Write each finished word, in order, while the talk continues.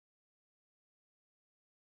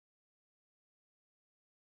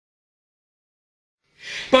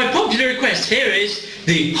By popular request, here is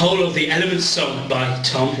the Whole of the Elements song by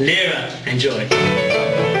Tom Lehrer. Enjoy.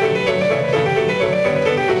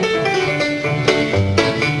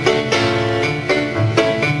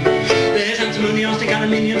 There's antimony, arsenic,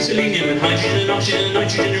 aluminium, selenium, and hydrogen, and oxygen, and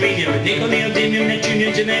nitrogen, and rhenium, and nickel, neodymium,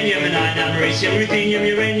 neptunium, germanium, and iron, americium, ruthenium,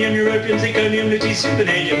 uranium, europium, zirconium, lutetium,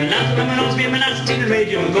 vanadium, and lanthanum, and osmium, and astatine, and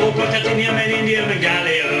radium, and gold, platinum, and indium, and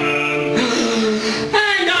gallium,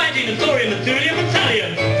 and iodine, and thorium, and thulium, and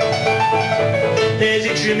thallium. There's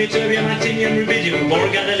yttrium, ytterbium, actinium, rubidium,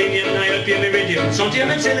 boron, gadolinium, niobium, iridium,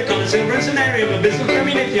 strontium, and silicon, and silver, and samarium, and bismuth,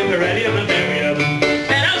 chromium, lithium, beryllium, and barium.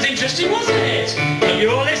 And that was interesting, wasn't it? Hope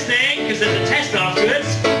you're all listening, because there's a test afterwards.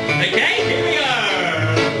 Okay, here we go.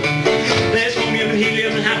 There's holmium, and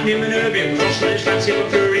helium, and hafnium, and erbium, phosphorus, francium,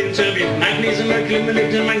 and fluorine, and terbium, magnesium, mercury,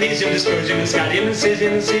 molybdenum, magnesium, dysprosium, and scadium, and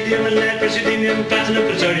cesium, and cesium, and lead, praseodymium, platinum,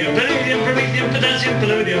 plutonium, palladium, promethium, potassium,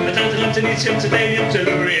 polonium, tantalum, technetium, titanium,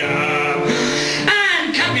 tellurium,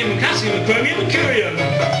 and cadmium, and calcium, and chromium, and curium.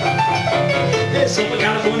 There's sulfur,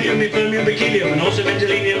 californium, fermium, berkelium, and also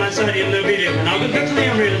bentelinium, and sodium, nobelium, and argon,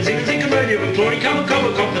 kryptonium, radium, zinc, and rhodium, and chlorine, carbon,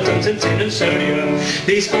 copper, copper, tungsten, tin, and sodium.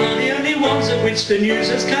 These are the only ones of which the news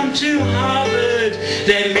has come to Harvard.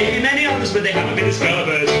 There may be many others, but they haven't been described.